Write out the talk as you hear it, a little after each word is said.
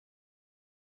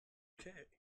Okay.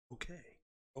 Okay.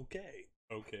 Okay.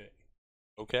 Okay.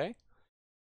 Okay.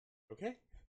 Okay.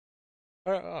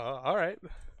 All right.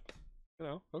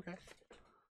 Okay.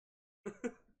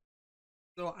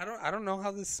 So I don't know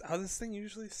how this thing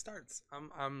usually starts.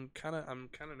 I'm kind of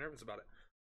nervous about it.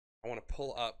 I want to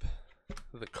pull up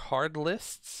the card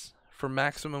lists for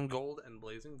Maximum Gold and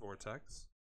Blazing Vortex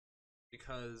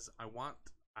because I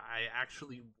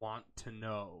actually want to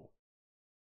know.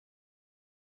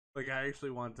 Like I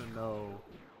actually want to know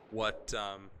what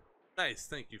nice,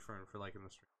 thank you for liking the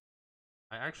stream.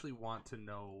 I actually want to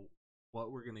know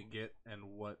what we're gonna get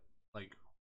and what like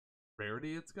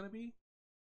rarity it's gonna be.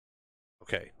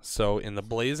 Okay, so in the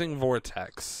Blazing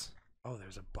Vortex, oh,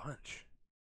 there's a bunch.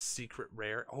 Secret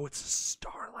rare. Oh, it's a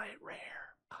Starlight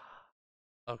rare.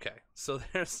 Okay, so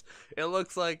there's. It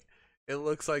looks like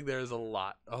there's a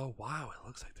lot. Oh wow, it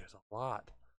looks like there's a lot.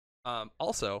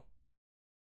 Also,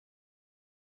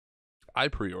 I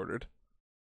pre-ordered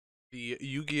the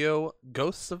Yu-Gi-Oh!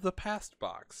 Ghosts of the Past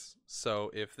box.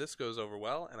 So if this goes over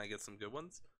well and I get some good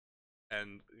ones,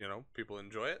 and people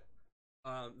enjoy it,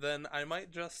 then I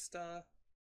might just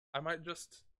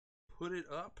put it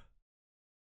up.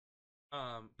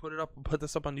 Put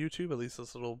this up on YouTube, at least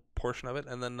this little portion of it,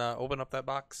 and then open up that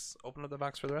box for the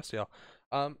rest of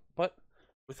y'all. But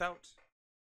without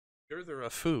further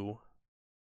ado,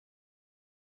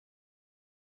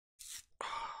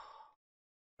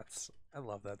 I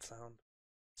love that sound.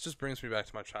 It just brings me back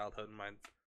to my childhood. And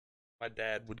my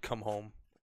dad would come home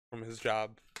from his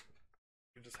job.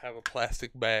 He'd just have a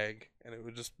plastic bag, and it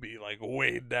would just be like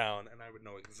weighed down, and I would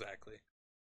know exactly.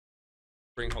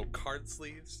 Bring home card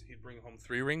sleeves. He'd bring home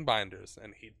 3-ring binders,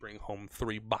 and he'd bring home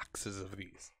 3 boxes of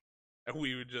these. And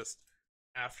we would just,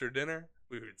 after dinner,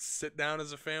 we would sit down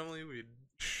as a family. We'd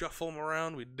shuffle them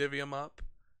around. We'd divvy them up,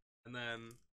 and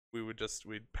then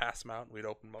we'd pass them out. And we'd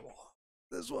open them up. Oh,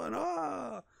 this one,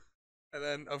 ah! And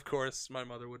then, of course, my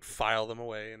mother would file them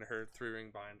away in her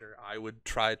 3-ring binder. I would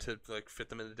try to fit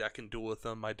them in the deck and duel with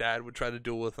them. My dad would try to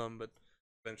duel with them, but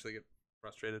eventually get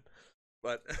frustrated.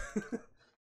 But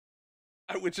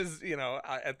which is,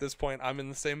 at this point, I'm in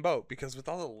the same boat because with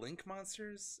all the Link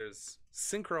monsters, there's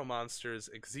Synchro monsters,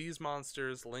 Xyz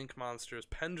monsters, Link monsters,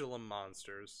 Pendulum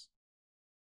monsters,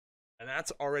 and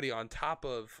that's already on top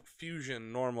of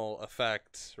Fusion, Normal,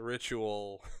 Effect,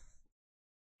 Ritual.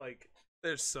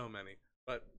 There's so many.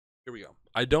 But here we go.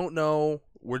 I don't know.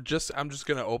 I'm just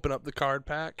gonna open up the card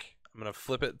pack. I'm gonna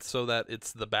flip it so that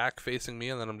it's the back facing me,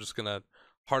 and then I'm just gonna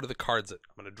Heart of the Cards it.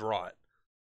 I'm gonna draw it.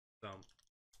 So.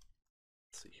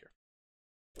 Let's see here.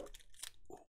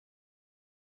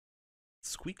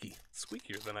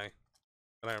 Squeakier than I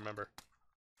remember.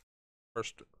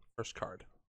 First card.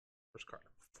 Fresh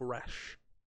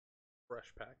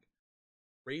pack.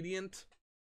 Radiant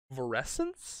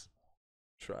Fluorescence.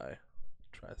 Try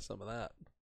some of that.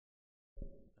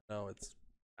 No, it's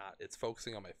not. It's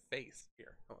focusing on my face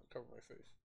here. I want to cover my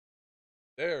face.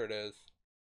 There it is,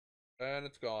 and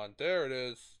it's gone. There it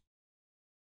is.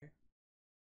 Okay.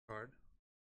 Card.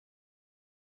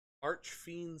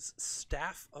 Archfiend's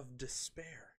Staff of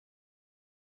Despair.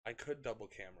 I could double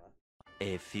camera.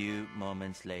 A few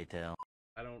moments later.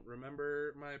 I don't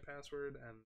remember my password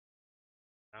and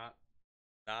not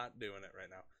doing it right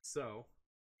now. So,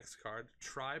 next card,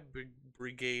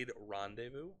 Brigade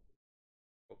Rendezvous.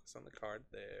 Focus on the card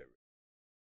there.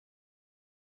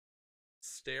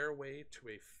 Stairway to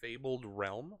a Fabled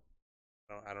Realm.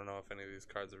 I don't know if any of these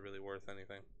cards are really worth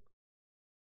anything.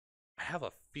 I have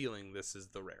a feeling this is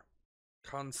the rare.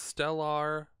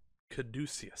 Constellar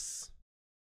Caduceus.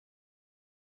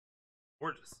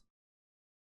 Gorgeous.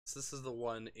 So this is the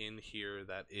one in here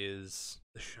that is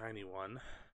the shiny one.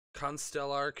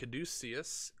 Constellar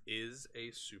Caduceus is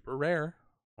a super rare.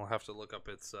 I'll have to look up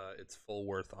its full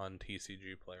worth on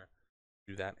TCG Player.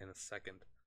 Do that in a second.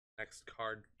 Next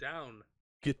card down.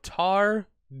 Guitar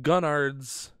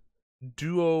Gunnards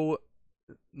Duo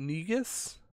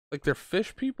Negus? Like they're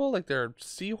fish people? Like they're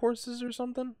seahorses or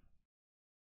something?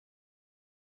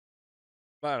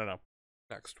 I don't know.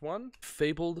 Next one.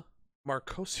 Fabled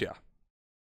Marcosia.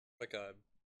 Like a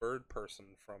bird person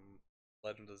from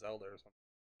Legend of Zelda or something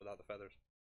without the feathers.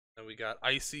 And we got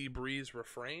Icy Breeze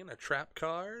Refrain, a trap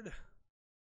card.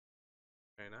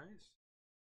 Very nice.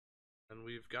 And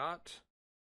we've got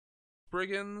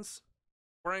Brigand's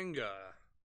Branga.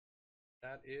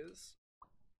 That is.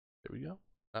 There we go.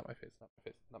 Not my face.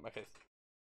 Not my face.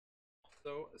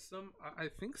 So I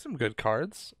think some good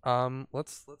cards.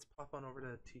 Let's pop on over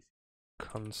to TC.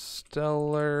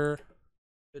 Constellar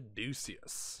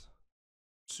Caduceus.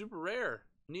 Super rare.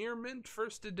 Near mint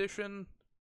first edition.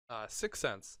 6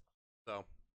 cents. So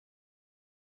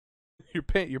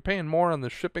You're paying more on the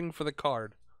shipping for the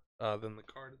card than the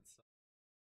card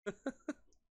itself.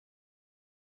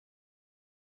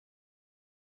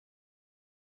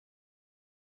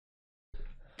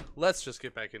 Let's just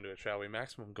get back into it, shall we?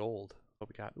 Maximum gold. What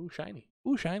we got? Ooh, shiny.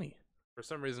 Ooh, shiny. For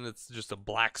some reason, it's just a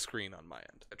black screen on my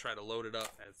end. I try to load it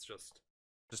up, and it's just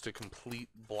a complete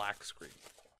black screen.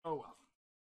 Oh well.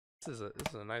 This is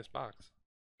a nice box. It's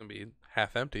gonna be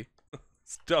half empty,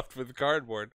 stuffed with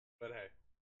cardboard. But hey,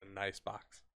 a nice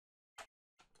box.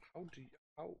 How?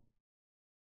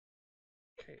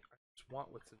 Okay, I just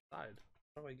want what's inside.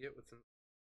 How do I get what's in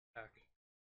the pack?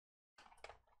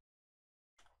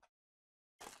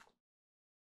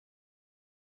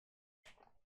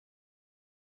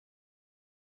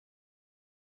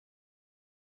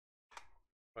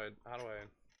 How do I?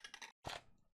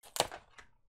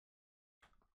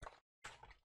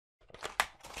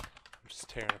 I'm just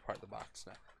tearing apart the box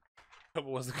now. Hope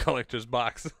it was the collector's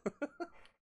box.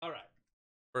 All right.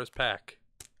 First pack.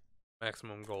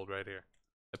 Maximum gold right here.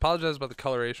 I apologize about the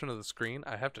coloration of the screen.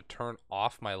 I have to turn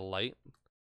off my light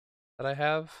that I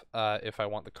have if I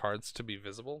want the cards to be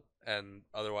visible, and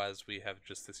otherwise we have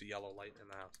just this yellow light in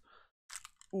the house.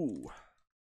 Ooh.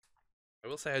 I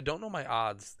will say I don't know my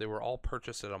odds. They were all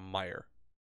purchased at a Meijer.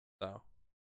 So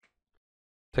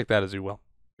take that as you will.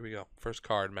 Here we go. First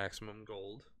card, maximum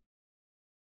gold.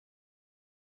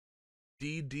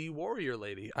 DD Warrior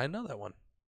Lady. I know that one.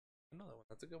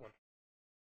 That's a good one.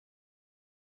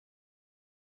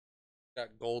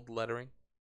 Got gold lettering.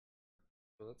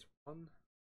 So that's 1,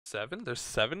 7. There's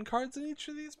 7 cards in each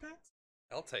of these packs?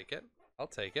 I'll take it.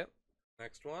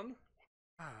 Next one.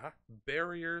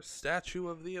 Barrier Statue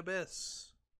of the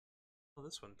Abyss. Oh,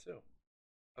 this one too.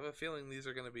 I have a feeling these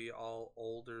are going to be all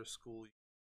older school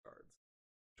cards,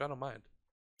 which I don't mind.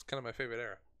 It's kind of my favorite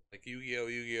era. Like Yu-Gi-Oh,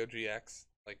 Yu-Gi-Oh GX.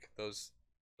 Like those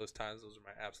times, those are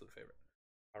my absolute favorite.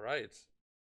 All right.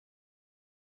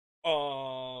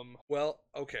 Well,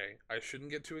 okay. I shouldn't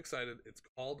get too excited. It's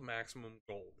called Maximum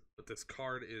Gold, but this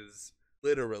card is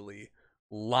literally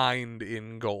lined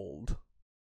in gold.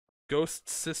 Ghost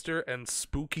Sister and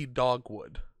Spooky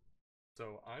Dogwood.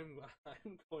 So I'm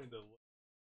going to look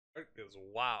because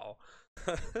wow.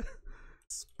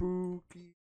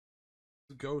 Spooky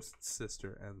Ghost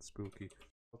Sister and Spooky.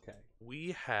 Okay.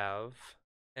 We have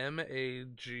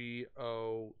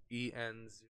MAGOENZ.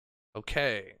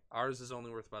 Okay, ours is only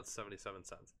worth about 77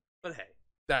 cents. But hey,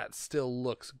 that still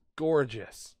looks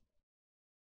gorgeous.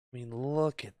 I mean,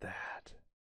 look at that.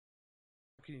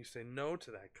 How can you say no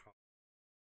to that card?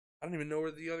 I don't even know where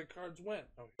the other cards went.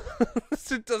 Oh.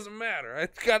 It doesn't matter. I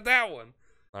got that one.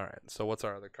 All right, so what's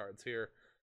our other cards here?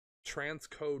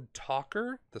 Transcode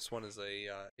Talker. This one is a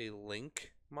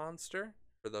Link monster.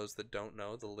 For those that don't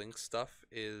know, the Link stuff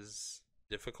is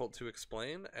difficult to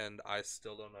explain, and I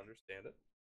still don't understand it.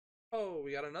 Oh,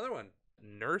 we got another one.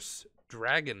 Nurse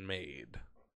Dragon Maid.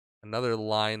 Another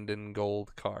lined in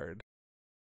gold card.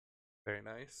 Very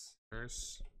nice.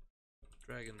 Nurse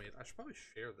Dragon Maid. I should probably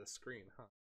share this screen, huh?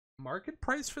 Market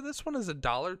price for this one is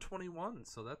 $1.21,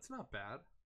 so that's not bad.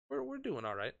 We're doing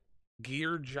all right.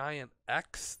 Gear Giant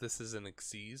X. This is an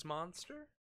Xyz monster.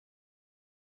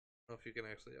 I don't know if you can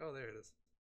actually. Oh, there it is.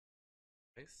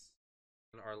 Nice.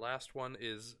 And our last one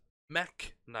is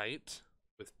Mech Knight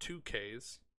with 2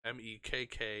 Ks.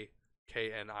 MEKKKNIGHT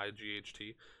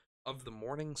of the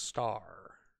Morning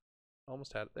Star.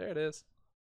 Almost had it. There it is.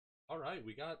 All right,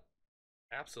 we got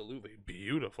absolutely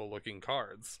beautiful looking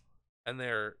cards, and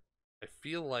they're. I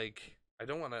feel like I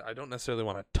don't necessarily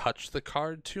want to touch the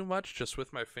card too much just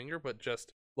with my finger, but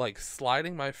just like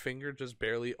sliding my finger just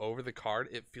barely over the card,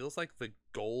 it feels like the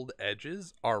gold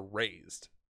edges are raised.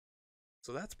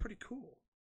 So that's pretty cool.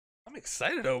 I'm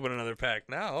excited to open another pack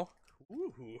now.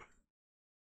 Woohoo.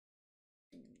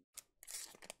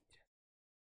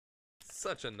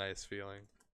 Such a nice feeling.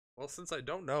 Well, since I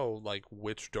don't know like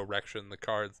which direction the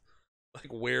cards,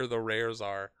 like where the rares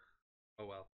are, oh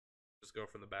well. Just go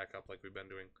from the back up like we've been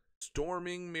doing.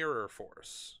 Storming Mirror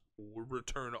Force.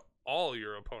 Return all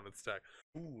your opponent's deck.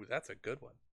 Ooh, that's a good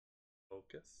one.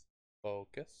 Focus.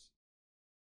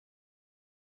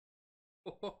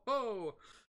 Ho, ho, ho.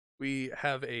 We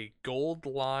have a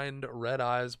gold-lined Red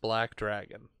Eyes Black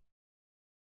Dragon.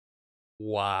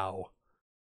 Wow.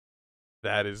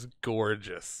 That is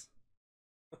gorgeous.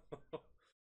 I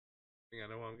think I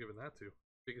know who I'm giving that to.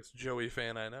 Biggest Joey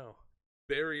fan I know.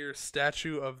 Barrier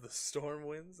Statue of the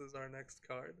Stormwinds is our next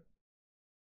card.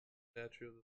 Statue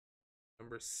of the...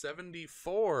 Number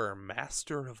 74,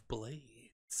 Master of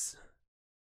Blades.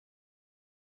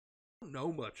 I don't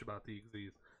know much about the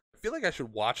Xyz. I feel like I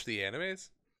should watch the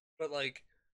animes, but like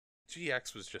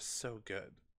GX was just so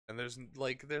good. And there's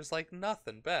like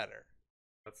nothing better.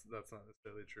 That's not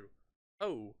necessarily true.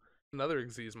 Oh, another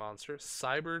Xyz monster,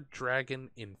 Cyber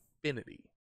Dragon Infinity.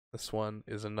 This one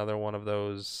is another one of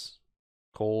those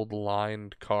gold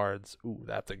lined cards. Ooh,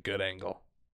 that's a good angle.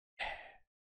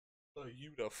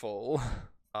 Beautiful.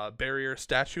 Barrier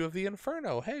Statue of the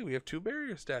Inferno. Hey, we have 2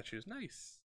 barrier statues.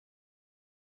 Nice.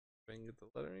 If I can get the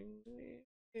lettering.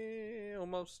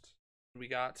 Almost. We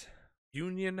got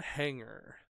Union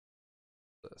Hanger.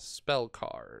 The spell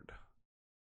card.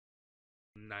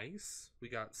 Nice. We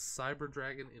got Cyber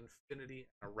Dragon Infinity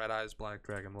and a Red Eyes Black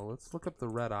Dragon. Well, let's look up the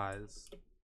Red Eyes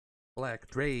Black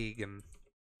Dragon.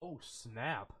 Oh,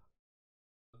 snap.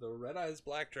 The Red Eyes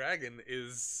Black Dragon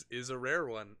is a rare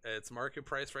one. Its market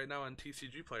price right now on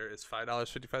TCG Player is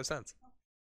 $5.55.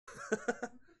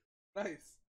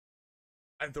 Nice.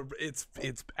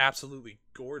 It's absolutely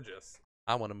gorgeous.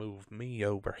 I want to move me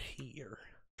over here.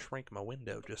 Shrink my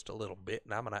window just a little bit,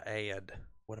 and I'm gonna add.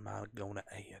 What am I gonna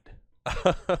add?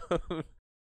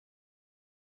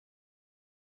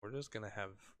 We're just gonna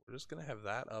have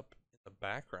that up in the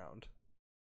background.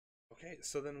 Okay,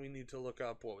 so then we need to look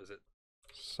up, what was it?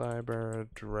 Cyber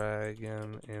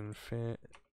Dragon Infinite.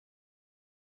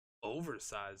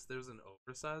 Oversized. There's an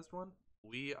oversized one.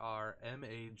 We are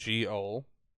MAGO.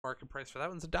 Market price for that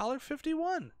one's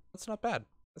 $1.51. That's not bad.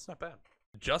 That's not bad.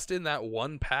 Just in that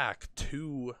one pack,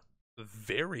 2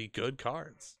 very good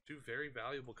cards. 2 very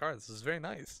valuable cards. This is very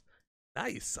nice.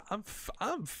 Nice.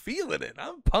 I'm feeling it.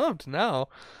 I'm pumped now.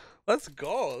 Let's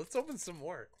go. Let's open some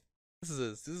more. This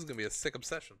is gonna be a sick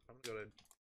obsession. I'm gonna go to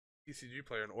TCG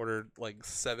Player and order like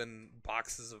 7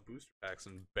 boxes of booster packs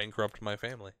and bankrupt my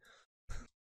family.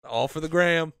 All for the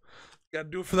gram. Gotta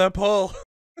do it for that poll.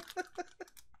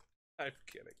 I'm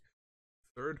kidding.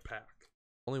 3rd pack.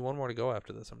 Only 1 more to go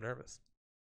after this. I'm nervous.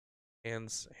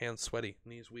 Hands sweaty,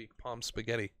 knees weak, palms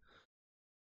spaghetti.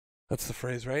 That's the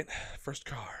phrase, right? First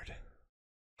card.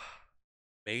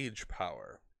 Mage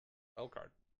Power. Spell card.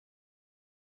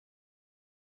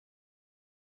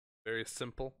 Very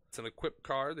simple. It's an equip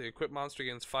card. The equip monster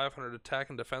gains 500 attack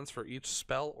and defense for each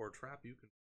spell or trap you can.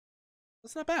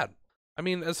 That's not bad. I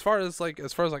mean, as far as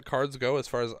cards go, as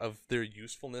far as of their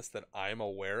usefulness that I'm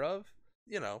aware of,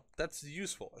 you know, that's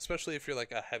useful, especially if you're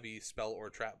like a heavy spell or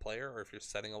trap player, or if you're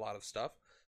setting a lot of stuff.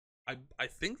 I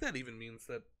think that even means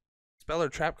that spell or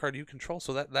trap card you control,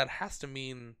 so that has to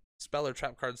mean spell or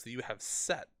trap cards that you have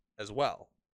set as well.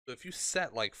 So if you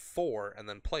set like 4 and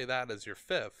then play that as your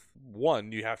 5th,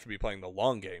 1, you have to be playing the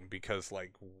long game, because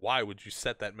like, why would you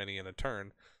set that many in a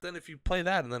turn? Then if you play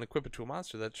that and then equip it to a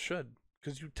monster, that should,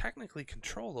 because you technically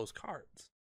control those cards.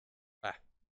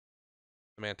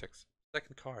 Semantics.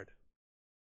 2nd card.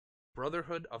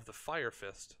 Brotherhood of the Fire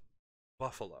Fist.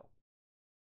 Buffalo.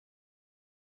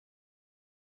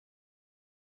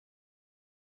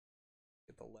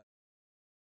 Get the left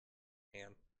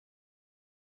hand.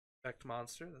 Effect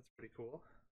monster, that's pretty cool.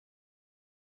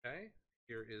 Okay,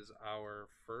 here is our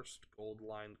first gold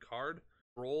line card.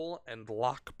 Troll and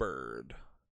Lockbird.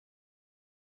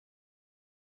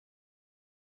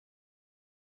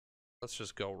 Let's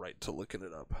just go right to looking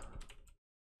it up.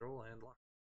 Droll and Lockbird.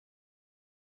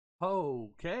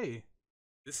 Okay.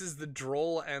 This is the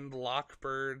Droll and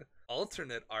Lockbird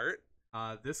alternate art.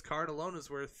 This card alone is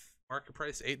worth market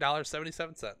price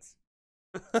 $8.77.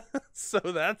 So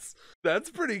that's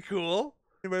pretty cool.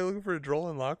 Anybody looking for a Droll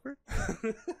and Lockbird?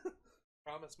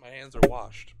 Promise my hands are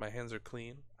washed. My hands are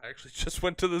clean. I actually just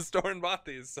went to the store and bought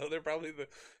these, so they're probably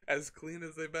as clean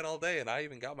as they've been all day. And I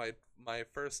even got my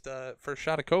first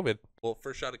shot of COVID. Well,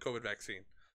 first shot of COVID vaccine.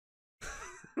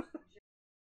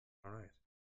 All right.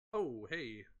 Oh,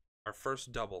 hey, our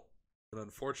first double. But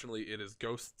unfortunately, it is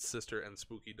Ghost Sister and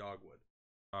Spooky Dogwood.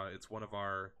 It's one of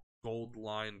our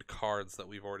gold-lined cards that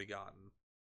we've already gotten.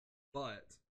 But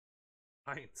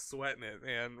I ain't sweating it,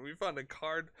 man. We found a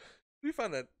card. We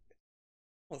found a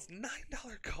almost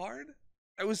 $9 card.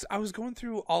 I was going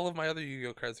through all of my other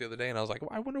Yu-Gi-Oh cards the other day, and I was like,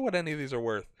 well, I wonder what any of these are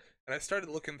worth. And I started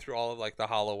looking through all of like the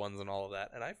hollow ones and all of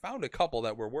that, and I found a couple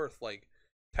that were worth like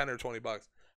 10 or 20 bucks.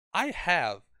 I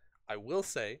will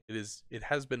say it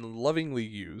has been lovingly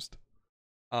used.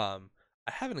 I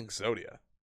have an Exodia.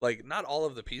 Like, not all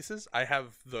of the pieces. I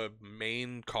have the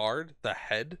main card, the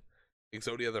head,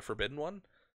 Exodia the Forbidden one,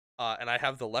 and I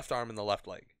have the left arm and the left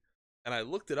leg. And I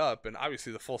looked it up, and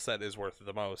obviously the full set is worth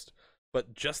the most,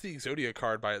 but just the Exodia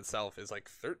card by itself is like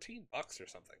 13 bucks or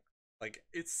something. Like,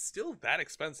 it's still that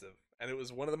expensive, and it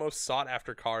was one of the most sought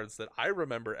after cards that I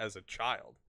remember as a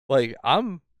child. Like, I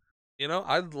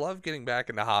love getting back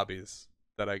into hobbies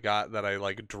that I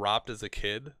like dropped as a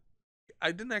kid.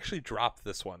 I didn't actually drop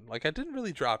this one. Like, I didn't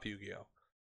really drop Yu-Gi-Oh!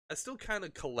 I still kind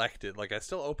of collected. Like I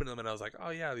still opened them and I was like,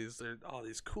 oh yeah, these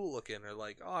cool looking, or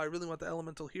like, oh, I really want the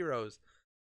elemental heroes.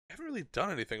 I haven't really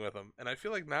done anything with them, and I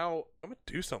feel like now I'm gonna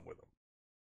do something with them.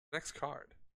 Next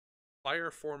card,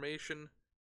 Fire Formation,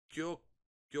 Gyokkou,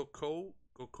 Gyokkou,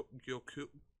 Gyokkou.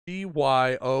 If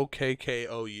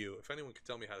anyone could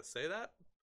tell me how to say that.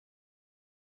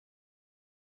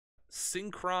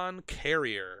 Synchron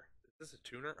Carrier. Is this a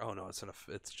tuner? Oh no, it's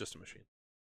just a machine.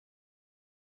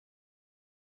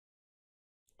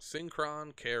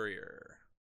 Synchron Carrier.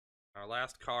 Our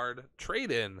last card,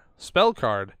 Trade In, Spell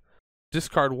card.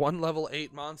 Discard 1 level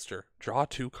 8 monster. Draw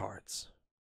 2 cards.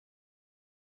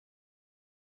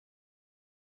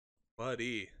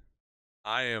 Buddy,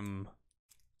 I am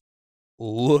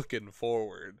looking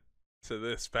forward to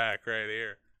this pack right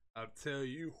here. I'll tell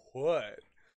you what.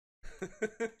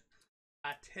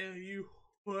 I tell you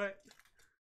what.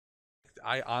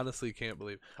 I honestly can't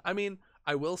believe. I mean,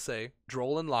 I will say,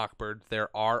 Droll and Lockbird, there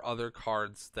are other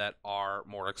cards that are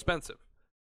more expensive.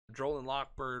 Droll and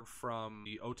Lockbird from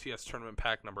the OTS tournament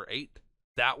pack number 8,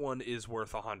 that one is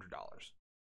worth $100.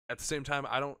 At the same time,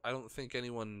 I don't think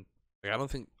anyone, like, I don't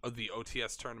think the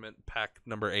OTS tournament pack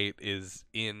number 8 is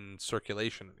in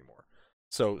circulation anymore.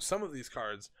 So some of these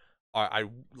cards are, I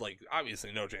like,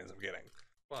 obviously no chance of getting.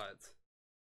 But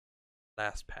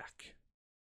last pack.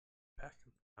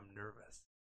 I'm nervous.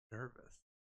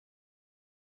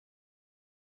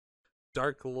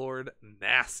 Dark Lord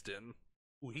Nastin.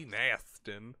 Ooh, he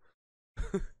Nastin.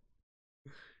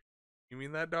 You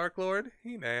mean that, Dark Lord?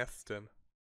 He Nastin.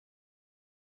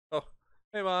 Oh,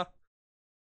 hey Ma.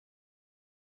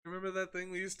 Remember that thing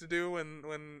we used to do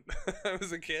when I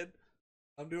was a kid?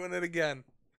 I'm doing it again.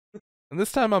 And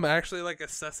this time I'm actually like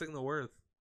assessing the worth.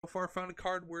 So far I found a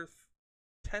card worth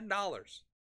 $10.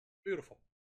 Beautiful.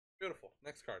 Beautiful.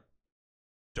 Next card.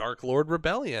 Dark Lord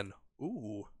Rebellion.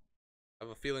 Ooh. I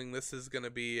have a feeling this is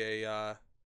gonna be a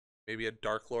maybe a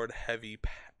Dark Lord heavy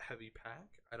pack.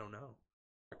 I don't know.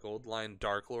 A gold line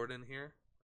Dark Lord in here.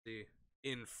 Let's see,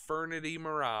 Infernity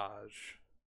Mirage.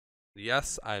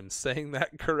 Yes, I'm saying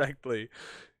that correctly.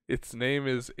 Its name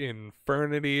is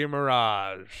Infernity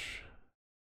Mirage.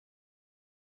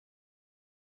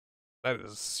 That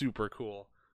is super cool.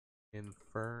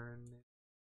 Infernity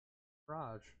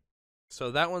Mirage. So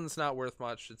that one's not worth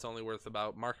much. It's only worth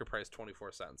about market price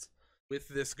 24 cents. With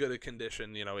this good a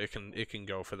condition, you know, it can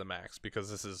go for the max,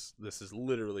 because this is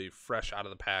literally fresh out of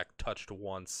the pack, touched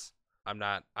once.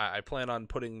 I plan on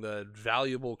putting the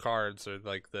valuable cards, or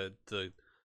like the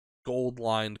gold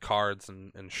lined cards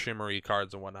and shimmery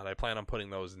cards and whatnot. I plan on putting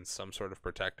those in some sort of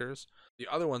protectors. The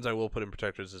other ones I will put in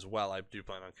protectors as well. I do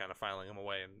plan on kind of filing them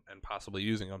away and possibly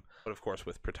using them, but of course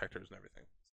with protectors and everything.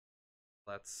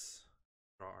 Let's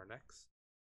draw our next.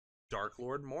 Dark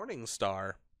Lord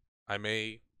Morningstar. I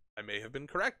may have been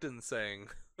correct in saying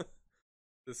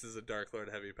this is a Dark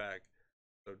Lord heavy pack.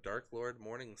 So Dark Lord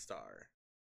Morningstar.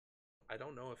 I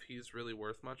don't know if he's really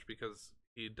worth much because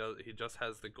he just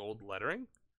has the gold lettering,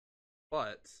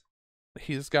 but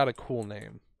he's got a cool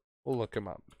name. We'll look him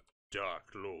up.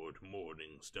 Dark Lord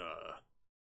Morningstar.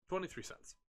 23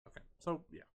 cents. Okay. So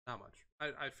yeah, not much.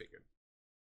 I figured.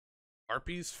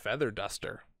 Harpy's Feather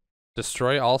Duster.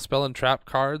 Destroy all spell and trap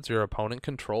cards your opponent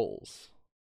controls.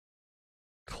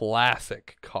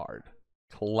 Classic card.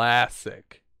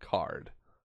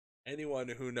 Anyone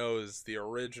who knows the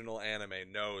original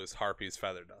anime knows Harpy's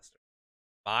Feather Duster.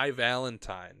 My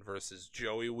Valentine versus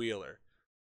Joey Wheeler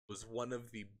was one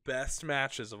of the best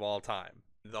matches of all time.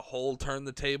 The whole turn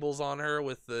the tables on her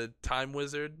with the Time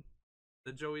Wizard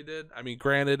that Joey did. I mean,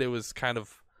 granted, it was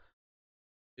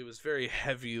very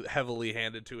heavily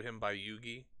handed to him by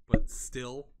Yugi, but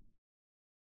still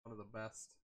one of the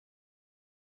best.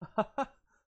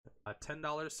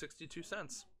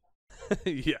 $10.62.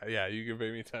 yeah, you can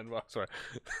pay me $10 for it.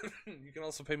 You can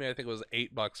also pay me, I think it was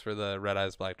 $8 for the Red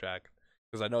Eyes Blackjack,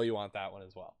 because I know you want that one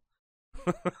as well.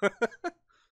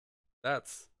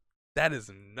 That is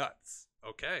nuts.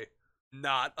 Okay,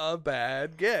 not a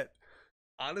bad get.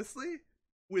 Honestly,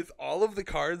 with all of the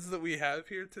cards that we have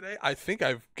here today, I think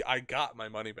I got my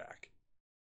money back.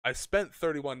 I spent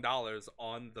 $31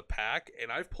 on the pack,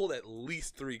 and I've pulled at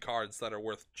least 3 cards that are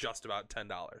worth just about $10.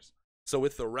 So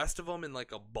with the rest of them in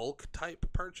like a bulk type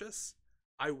purchase,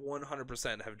 I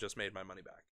 100% have just made my money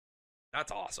back.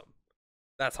 That's awesome.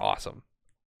 That's awesome.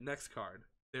 Next card.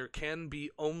 There can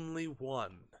be only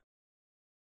one.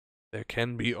 There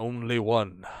can be only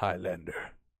one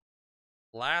Highlander.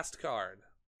 Last card.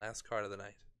 Last card of the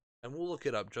night. And we'll look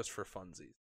it up just for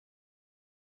funsies.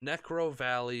 Necro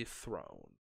Valley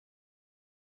Throne.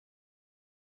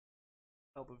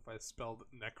 Help if I spelled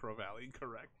Necro Valley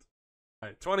correct. All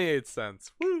right, 28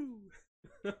 cents. Woo!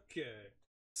 Okay.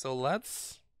 So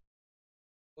let's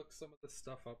look some of this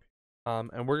stuff up.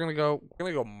 And we're gonna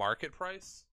go market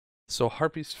price. So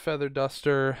Harpy's Feather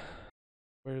Duster.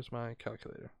 Where's my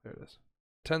calculator? There it is.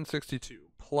 1062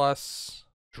 plus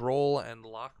Droll and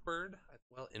Lockbird.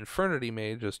 Well, Infernity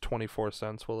Mage is 24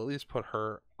 cents. We'll at least put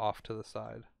her off to the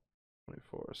side.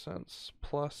 24 cents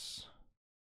plus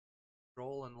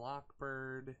Droll and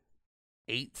Lockbird.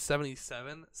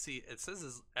 877. See, it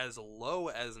says as low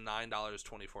as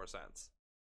 $9.24.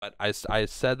 But I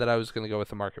said that I was going to go with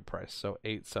the market price, so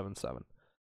 877.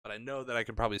 But I know that I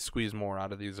could probably squeeze more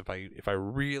out of these if I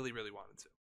really wanted to.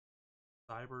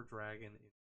 Cyber Dragon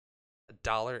is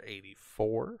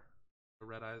 $1.84. The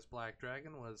Red Eyes Black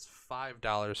Dragon was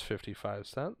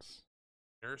 $5.55.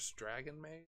 Nurse Dragon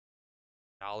Maid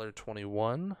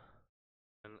 $1.21.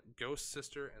 And Ghost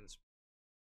Sister and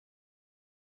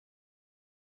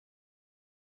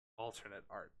alternate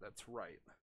art. That's right.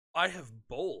 I have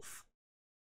both.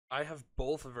 I have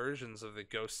both versions of the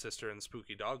Ghost Sister and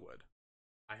Spooky Dogwood.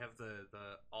 I have the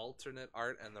alternate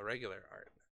art and the regular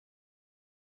art.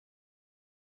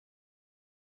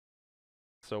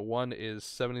 So one is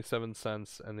 77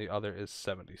 cents and the other is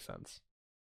 70 cents.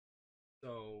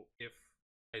 So if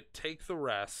I take the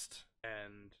rest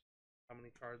and how many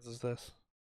cards is this?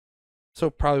 So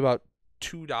probably about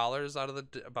 $2 out of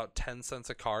the about 10 cents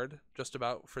a card, just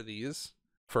about for these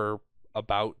for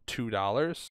about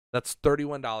 $2. That's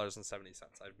 $31.70.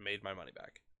 I've made my money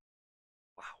back.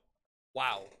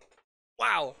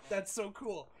 Wow, that's so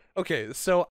cool. Okay,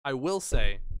 so I will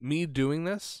say me doing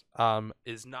this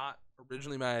is not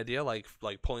originally my idea, like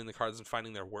pulling the cards and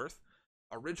finding their worth.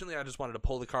 Originally I just wanted to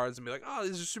pull the cards and be like, oh,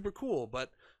 these are super cool,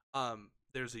 but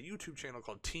there's a YouTube channel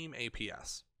called Team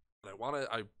APS. And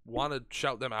I want to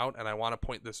shout them out, and I want to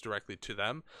point this directly to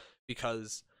them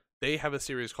because they have a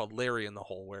series called Larry in the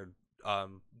Hole, where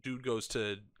dude goes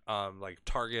to like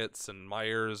Targets and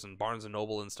Myers and Barnes and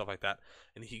Noble and stuff like that,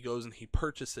 and he goes and he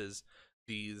purchases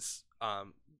these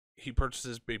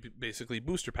basically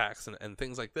booster packs and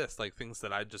things like this, like things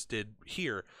that I just did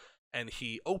here, and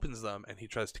he opens them and he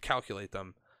tries to calculate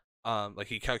them. Like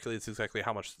he calculates exactly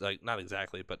how much, like not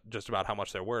exactly, but just about how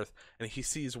much they're worth, and he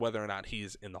sees whether or not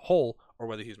he's in the hole or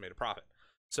whether he's made a profit.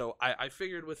 So I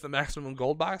figured with the maximum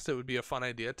gold box, it would be a fun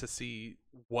idea to see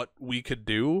what we could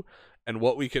do and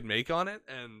what we could make on it.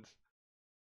 And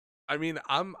I mean,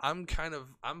 I'm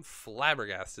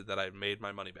flabbergasted that I made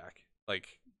my money back.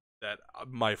 Like that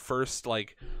my first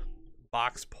like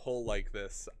box pull like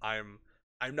this. I'm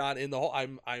not in the hole.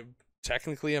 I'm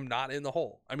technically I'm not in the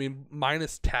hole. I mean,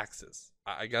 minus taxes.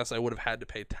 I guess I would have had to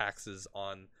pay taxes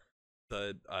on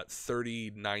the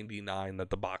 $30.99 that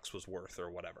the box was worth or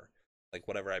whatever. Like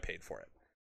whatever I paid for it.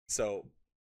 So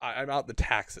I'm out the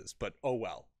taxes, but oh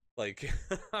well. Like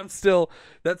that's still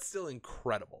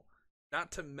incredible. Not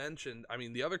to mention, I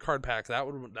mean, the other card pack, that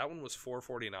one was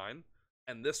 $4.49,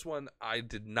 and this one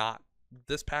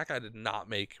this pack I did not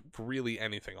make really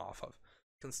anything off of.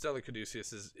 Constellar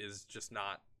Caduceus is just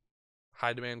not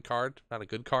high demand card, not a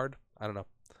good card. I don't know.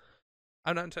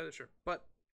 I'm not entirely sure, but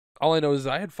all I know is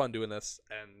I had fun doing this,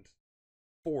 and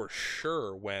for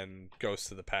sure when Ghost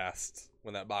to the Past,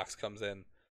 when that box comes in,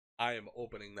 I am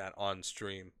opening that on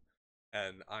stream,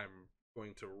 and I'm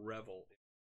going to revel.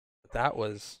 That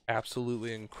was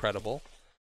absolutely incredible.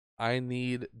 I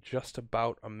need just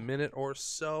about a minute or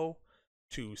so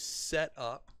to set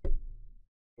up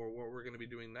for what we're going to be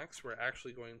doing next. We're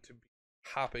actually going to be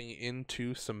hopping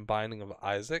into some Binding of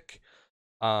Isaac.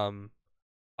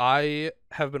 I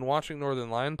have been watching Northern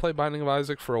Lion play Binding of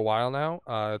Isaac for a while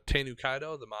now. Tenu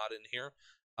Kaido, the mod in here.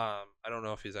 I don't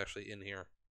know if he's actually in here.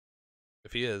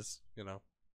 If he is,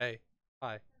 hey,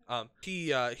 hi.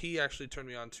 He actually turned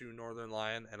me on to Northern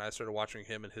Lion, and I started watching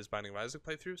him and his Binding of Isaac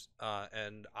playthroughs.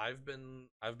 And I've been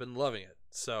loving it.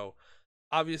 So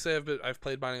obviously I've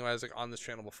played Binding of Isaac on this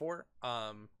channel before.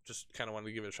 Just kind of wanted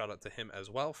to give a shout out to him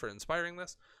as well for inspiring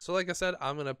this. So like I said,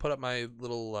 I'm gonna put up my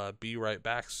little be right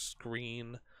back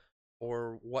screen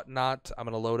or whatnot. I'm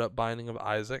gonna load up Binding of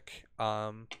Isaac.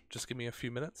 Just give me a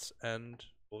few minutes, and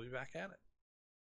we'll be back at it.